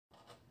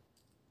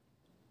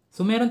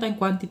So meron tayong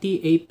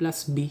quantity a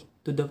plus b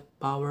to the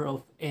power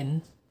of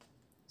n.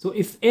 So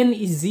if n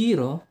is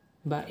 0,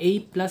 ba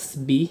a plus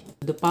b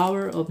to the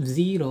power of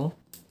 0,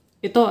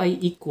 ito ay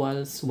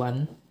equals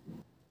 1.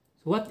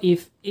 So what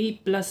if a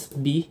plus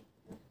b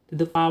to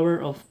the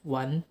power of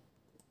 1,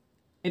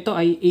 ito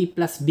ay a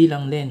plus b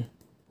lang din.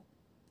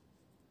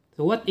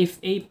 So what if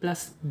a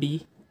plus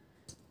b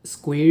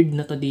squared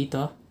na to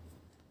dito?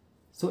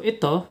 So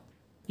ito,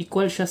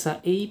 equal siya sa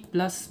a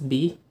plus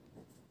b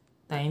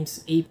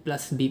times a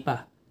plus b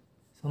pa.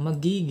 So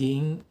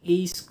magiging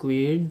a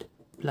squared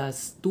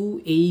plus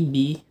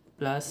 2ab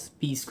plus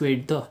b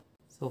squared to.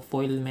 So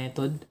FOIL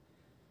method.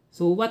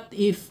 So what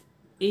if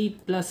a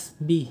plus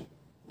b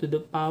to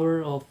the power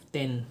of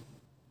 10?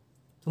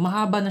 So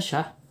mahaba na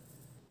siya.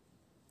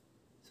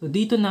 So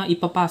dito na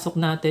ipapasok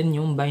natin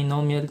yung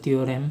binomial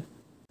theorem.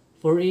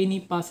 For any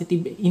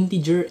positive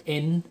integer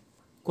n,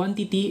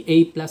 quantity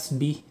a plus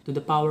b to the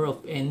power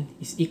of n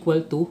is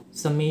equal to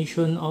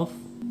summation of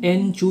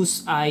n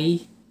choose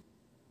I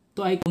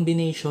to I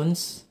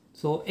combinations.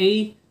 So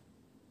a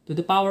to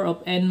the power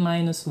of n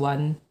minus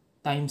 1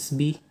 times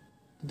b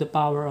to the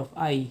power of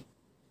I.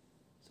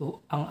 So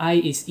ang I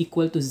is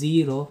equal to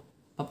 0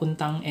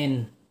 papuntang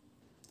n.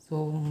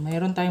 So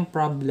mayroon tayong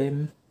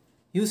problem.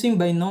 Using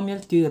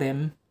binomial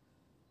theorem,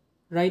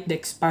 write the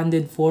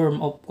expanded form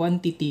of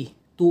quantity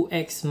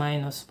 2x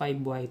minus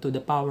 5y to the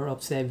power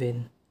of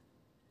 7.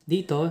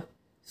 Dito,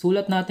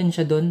 sulat natin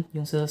siya doon,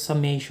 yung sa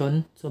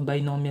summation, so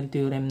binomial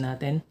theorem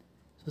natin.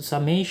 So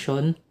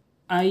summation,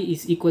 I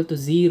is equal to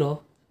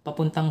 0,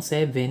 papuntang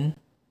 7,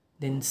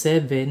 then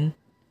 7,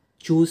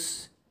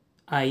 choose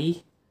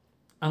I.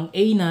 Ang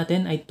a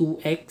natin ay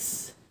 2x.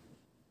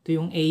 Ito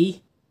yung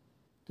a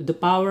to the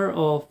power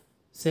of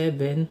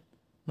 7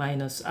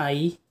 minus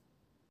I.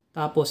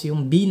 Tapos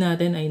yung b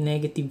natin ay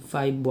negative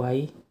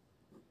 5y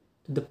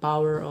to the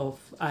power of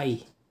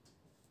I.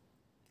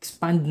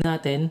 Expand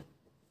natin.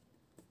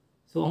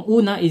 So ang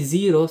una is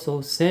 0, so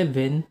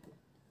 7,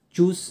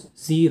 choose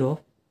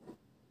 0.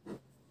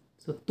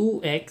 So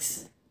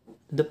 2x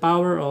to the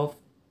power of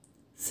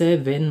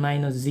 7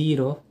 minus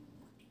 0,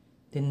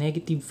 then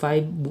negative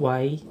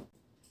 5y,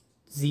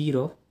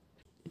 0.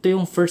 Ito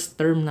yung first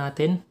term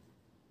natin,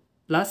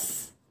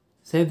 plus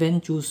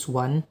 7, choose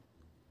 1.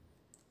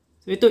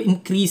 So ito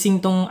increasing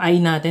tong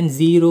I natin,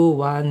 0,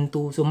 1,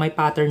 2. So may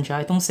pattern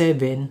siya. Itong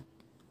 7,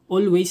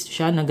 always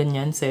siya na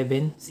ganyan,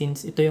 7,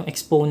 since ito yung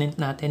exponent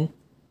natin.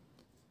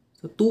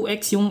 So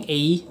 2x yung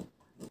a.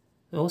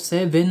 So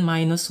 7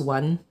 minus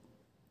 1.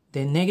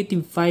 Then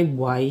negative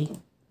 5y,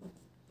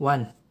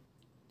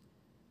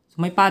 1. So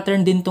may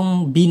pattern din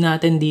tong b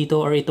natin dito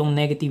or itong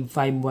negative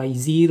 5y,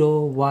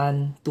 0,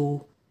 1,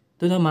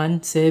 2. Ito naman,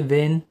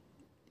 7,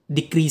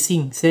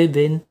 decreasing,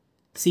 7,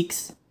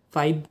 6,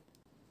 5.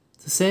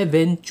 So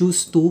 7,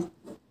 choose 2.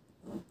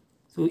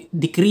 So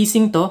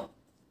decreasing to,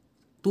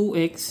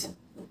 2x.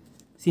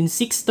 Since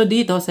 6 to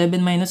dito,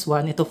 7 minus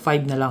 1, ito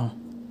 5 na lang.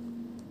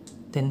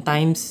 Then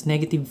times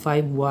negative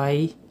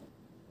 5y,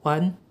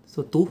 1.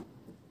 So 2.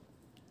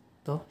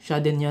 Ito,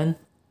 siya din yan.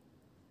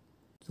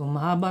 So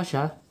mahaba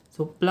siya.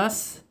 So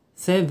plus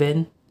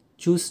 7,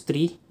 choose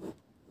 3.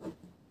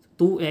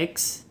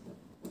 2x.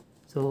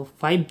 So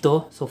 5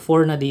 to, so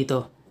 4 na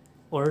dito.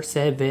 Or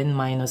 7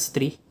 minus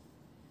 3.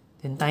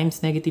 Then times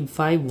negative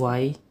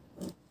 5y,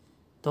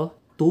 to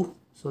 2,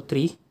 so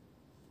 3.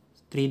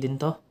 3 din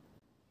to.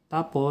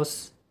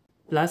 Tapos,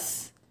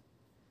 plus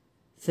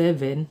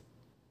 7,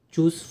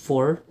 choose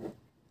 4,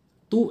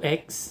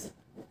 2x.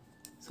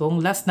 So,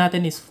 ang last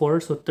natin is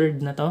 4, so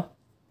third na to.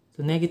 So,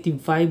 negative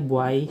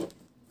 5y,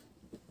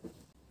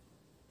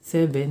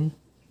 7,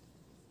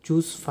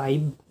 choose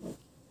 5,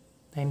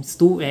 times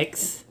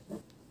 2x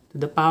to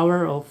the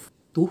power of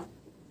 2.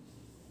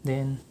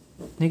 Then,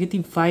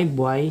 negative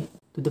 5y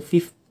to the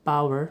 5th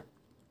power,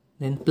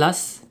 then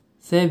plus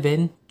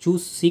 7,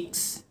 choose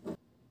 6,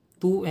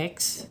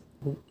 2x,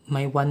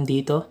 may 1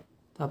 dito,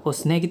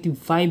 tapos negative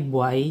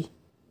 5y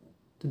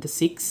to the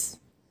 6,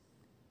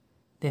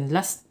 then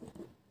last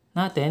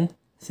natin,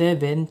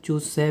 7,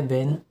 choose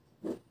 7,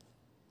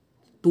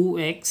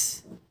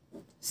 2x,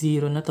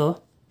 0 na to,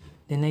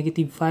 then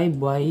negative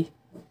 5y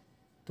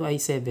to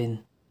I7.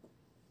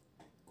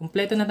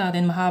 Kompleto na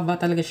natin, mahaba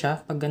talaga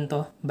siya pag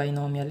ganito,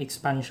 binomial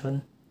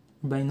expansion.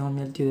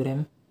 Binomial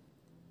theorem.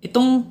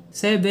 Itong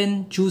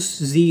 7,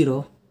 choose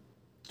 0.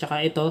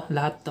 Tsaka ito,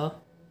 lahat to.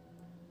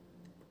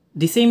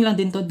 The same lang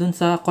din to dun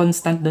sa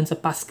constant dun sa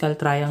Pascal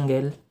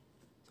triangle.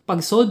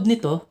 Pag solve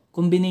nito,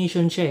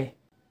 combination siya eh.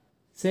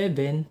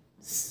 7,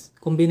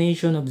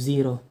 combination of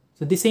 0.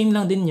 So the same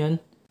lang din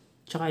yun.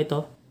 Tsaka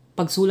ito,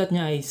 pagsulat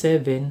niya ay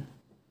 7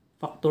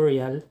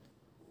 factorial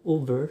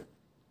over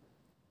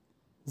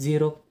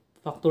 0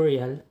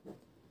 factorial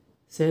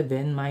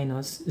 7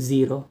 minus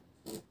 0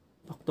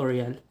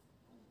 factorial.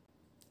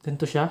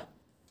 Ganito siya.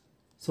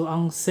 So,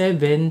 ang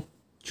 7,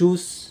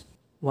 choose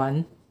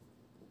 1.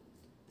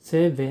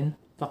 7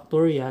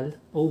 factorial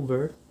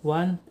over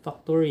 1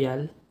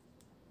 factorial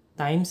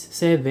times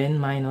 7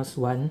 minus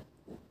 1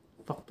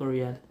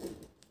 factorial.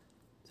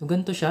 So,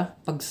 ganito siya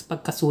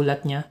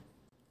pagkasulat niya.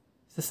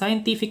 Sa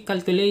scientific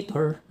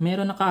calculator,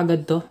 meron na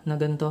kaagad to na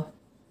ganito.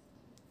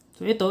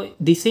 So ito,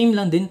 the same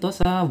lang din to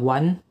sa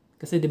 1.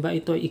 Kasi 'di ba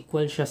ito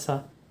equal siya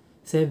sa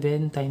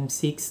 7 times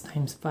 6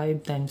 times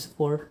 5 times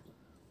 4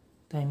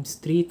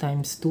 times 3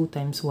 times 2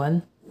 times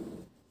 1.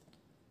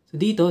 So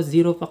dito,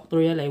 0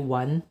 factorial ay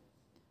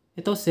 1.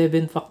 Ito,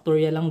 7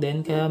 factorial lang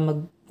din, kaya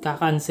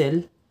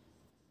magka-cancel.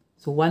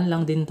 So 1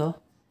 lang din to.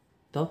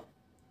 Ito.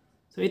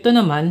 So ito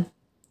naman,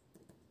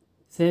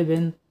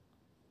 7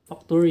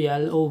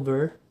 factorial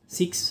over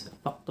 6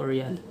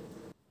 factorial.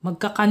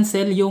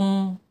 Magka-cancel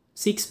yung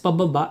 6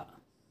 pababa.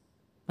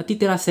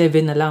 Matitira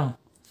 7 na lang.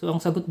 So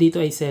ang sagot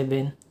dito ay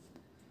 7.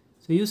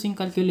 So using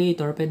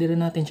calculator, pwede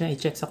rin natin siya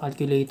i-check sa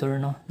calculator,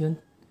 no? Yun.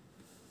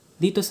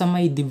 Dito sa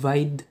may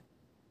divide,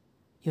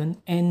 yun,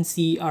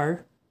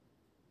 NCR.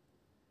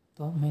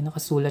 Ito, may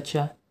nakasulat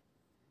siya.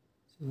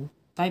 So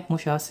type mo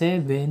siya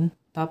 7,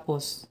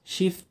 tapos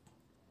shift,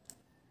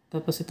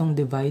 tapos itong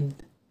divide.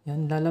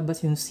 Yan,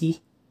 lalabas yung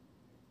C.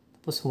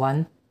 Tapos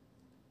 1.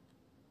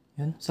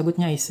 Yun, sagot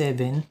niya ay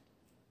 7.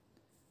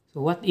 So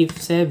what if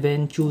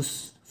 7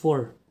 choose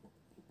 4?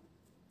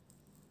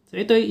 So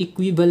ito ay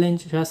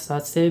equivalent siya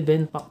sa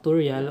 7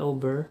 factorial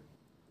over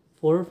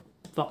 4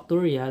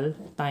 factorial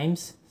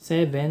times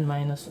 7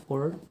 minus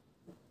 4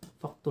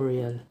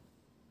 factorial.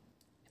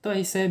 Ito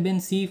ay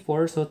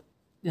 7C4. So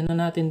ano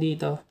natin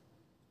dito?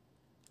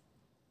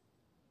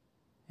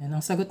 Yan,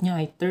 ang sagot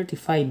niya ay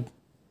 35.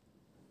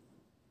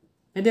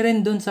 Pwede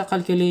rin dun sa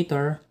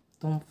calculator,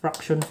 itong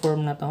fraction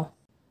form na to.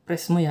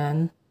 Press mo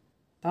yan.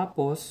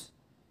 Tapos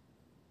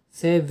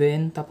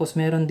 7. Tapos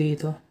meron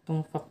dito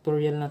itong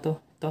factorial na to.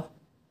 Ito.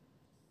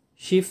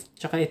 Shift.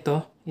 Tsaka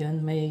ito. Yan.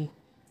 May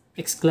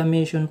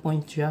exclamation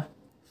point siya.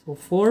 So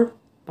 4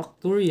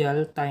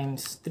 factorial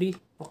times 3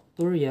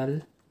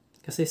 factorial.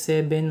 Kasi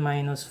 7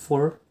 minus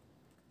 4.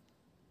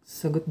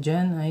 Sagot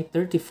dyan ay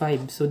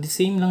 35. So the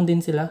same lang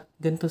din sila.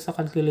 Ganito sa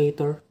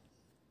calculator.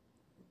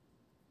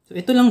 So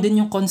ito lang din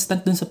yung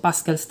constant dun sa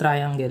Pascal's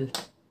triangle.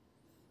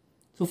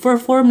 So for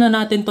form na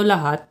natin to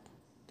lahat.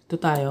 Ito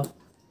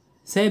tayo.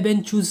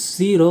 7 choose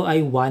 0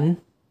 ay 1.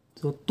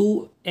 So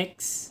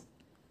 2x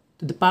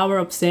to the power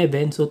of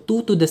 7. So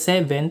 2 to the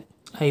 7th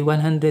ay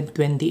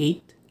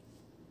 128.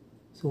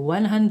 So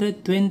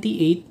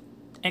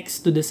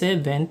 128x to the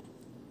 7th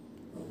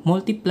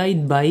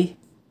multiplied by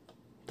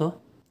to.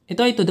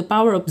 Ito ay to the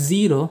power of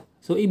 0.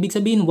 So ibig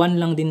sabihin 1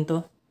 lang din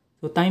to.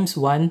 So times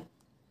 1.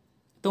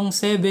 Itong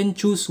 7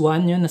 choose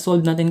 1. Yun,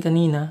 na-solve natin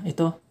kanina.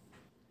 Ito.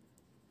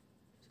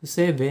 So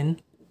 7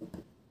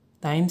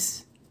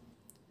 times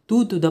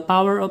 2 to the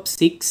power of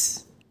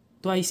 6.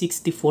 Ito ay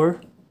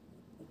 64.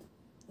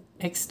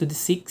 X to the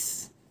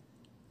 6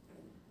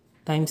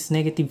 times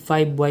negative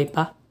 5y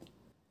pa.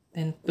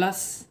 Then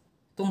plus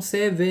itong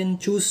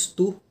 7 choose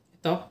 2.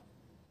 Ito.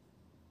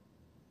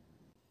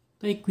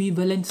 Ito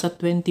equivalent sa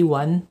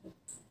 21.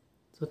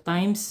 So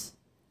times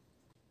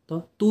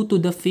ito, 2 to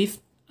the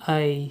 5th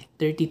ay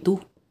 32.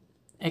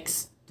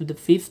 X to the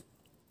 5th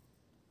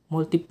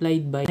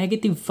multiplied by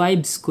negative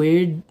 5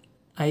 squared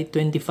ay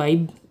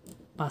 25.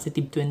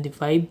 Positive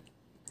 25.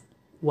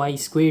 Y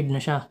squared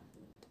na siya.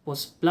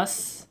 Tapos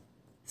plus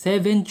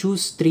 7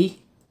 choose 3.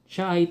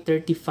 Siya ay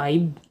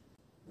 35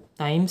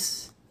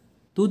 times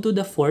 2 to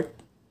the 4th.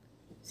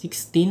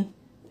 16.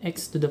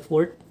 X to the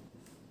 4th.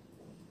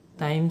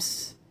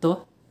 Times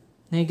to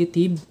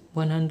negative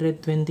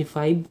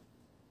 125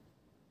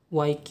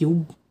 y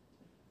cube.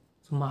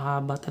 So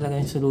mahaba talaga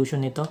yung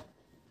solution nito.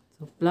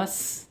 So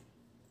plus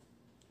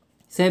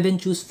 7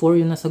 choose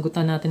 4 yung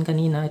nasagutan natin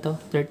kanina. Ito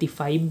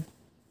 35.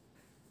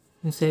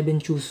 Yung 7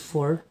 choose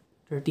 4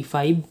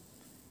 35.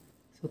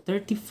 So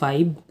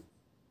 35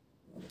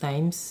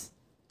 times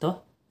to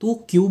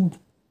 2 cube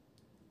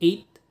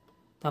 8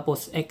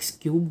 tapos x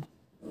cube.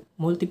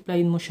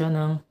 Multiply mo siya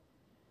ng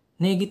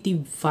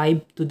negative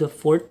 5 to the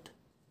 4th.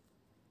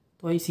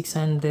 Ito ay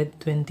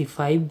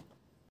 625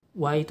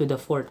 y to the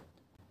 4th.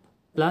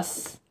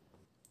 Plus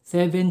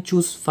 7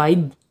 choose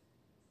 5.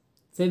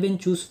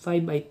 7 choose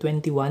 5 ay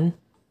 21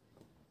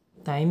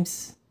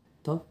 times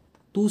to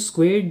 2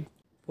 squared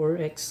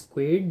 4x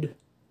squared.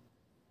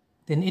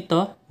 Then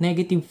ito,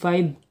 negative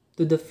 5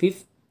 to the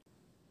 5th.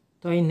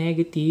 Ito ay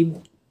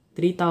negative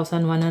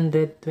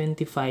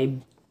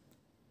 3,125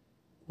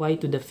 y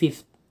to the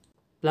 5th.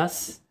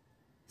 Plus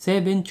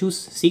 7 choose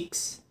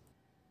 6.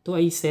 Ito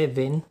ay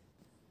 7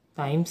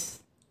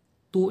 times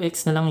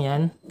 2x na lang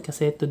yan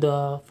kasi to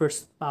the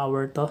first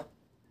power to.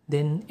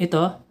 Then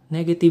ito,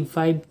 negative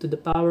 5 to the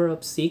power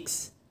of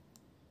 6.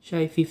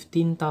 Siya ay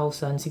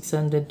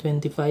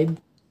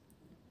 15,625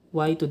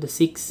 y to the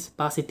 6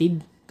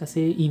 positive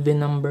kasi even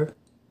number.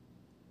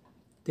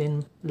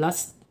 Then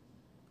last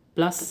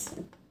plus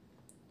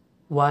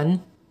 1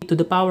 to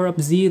the power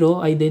of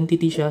 0,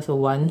 identity siya, so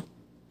 1.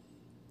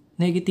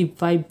 Negative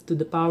 5 to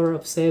the power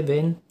of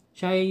 7,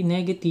 siya ay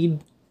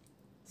negative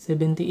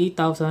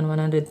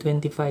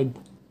 78,125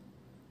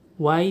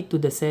 y to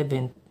the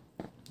 7th.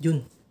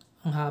 Yun,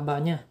 ang haba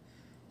niya.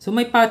 So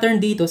may pattern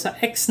dito sa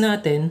x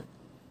natin,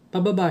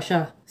 pababa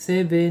siya.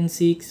 7,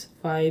 6,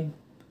 5,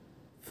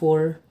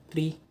 4,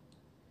 3.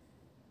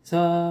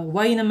 Sa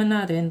y naman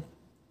natin,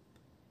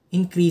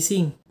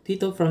 increasing.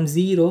 Dito from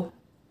 0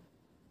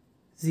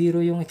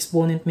 yung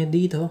exponent mo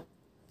dito.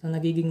 So,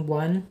 nagiging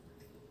 1,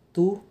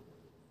 2,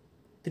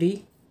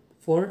 3,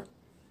 4.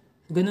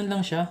 So, ganun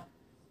lang siya.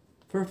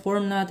 For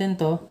form natin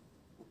to,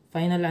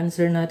 final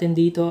answer natin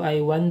dito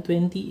ay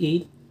 128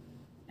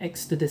 x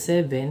to the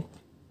 7th.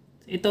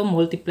 Ito,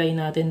 multiply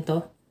natin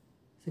to.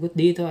 Sagot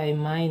dito ay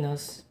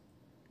minus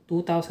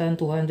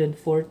 2,240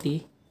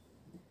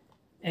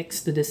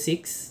 x to the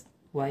 6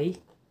 y.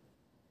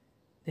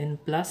 Then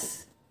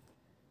plus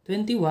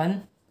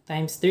 21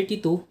 times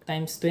 32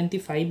 times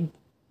 25.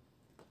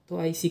 Ito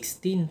ay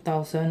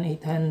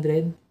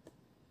 16,800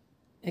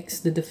 x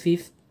to the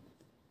 5th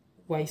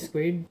y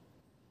squared.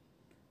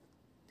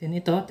 Then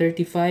ito,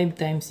 35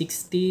 times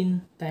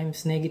 16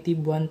 times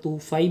negative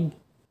 125.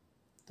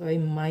 Ito ay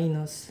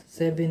minus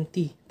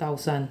 70,000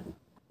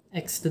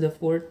 x to the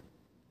 4th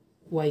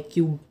y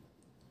cube.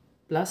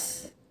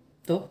 Plus,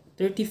 ito,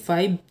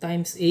 35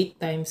 times 8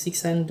 times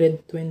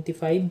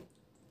 625.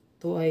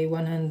 Ito ay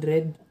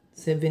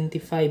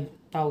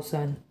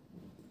 175,000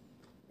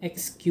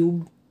 x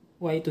cube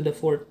y to the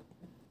 4th.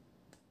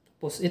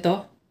 Tapos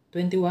ito,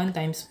 21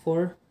 times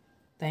 4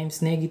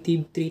 times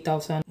negative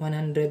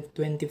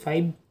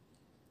 3,125.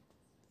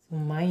 So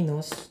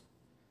minus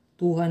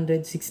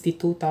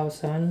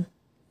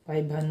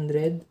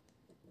 262,500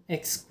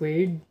 x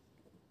squared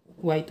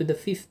y to the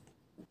 5th.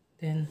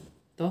 Then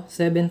ito,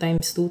 7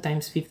 times 2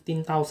 times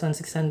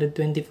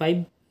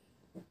 15,625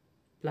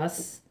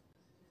 plus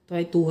ito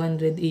ay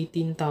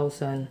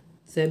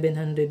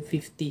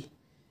 218,750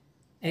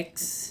 x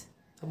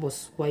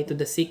tapos y to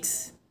the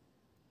 6.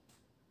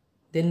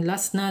 Then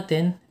last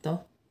natin,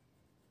 ito,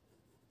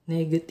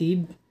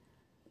 negative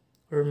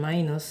or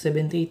minus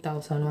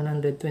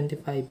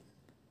 78,125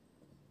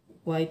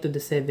 y to the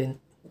 7th.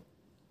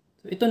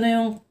 So ito na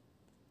yung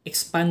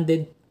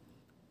expanded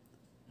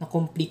na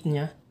complete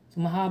niya. So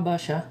mahaba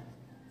siya.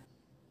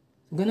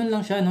 So ganun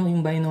lang siya, no,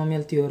 yung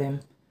binomial theorem.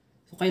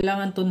 So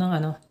kailangan to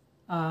ng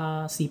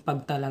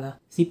sipag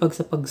talaga. Sipag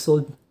sa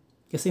pag-solve.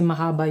 Kasi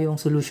mahaba yung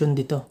solution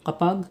dito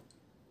kapag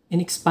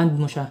in-expand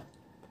mo siya.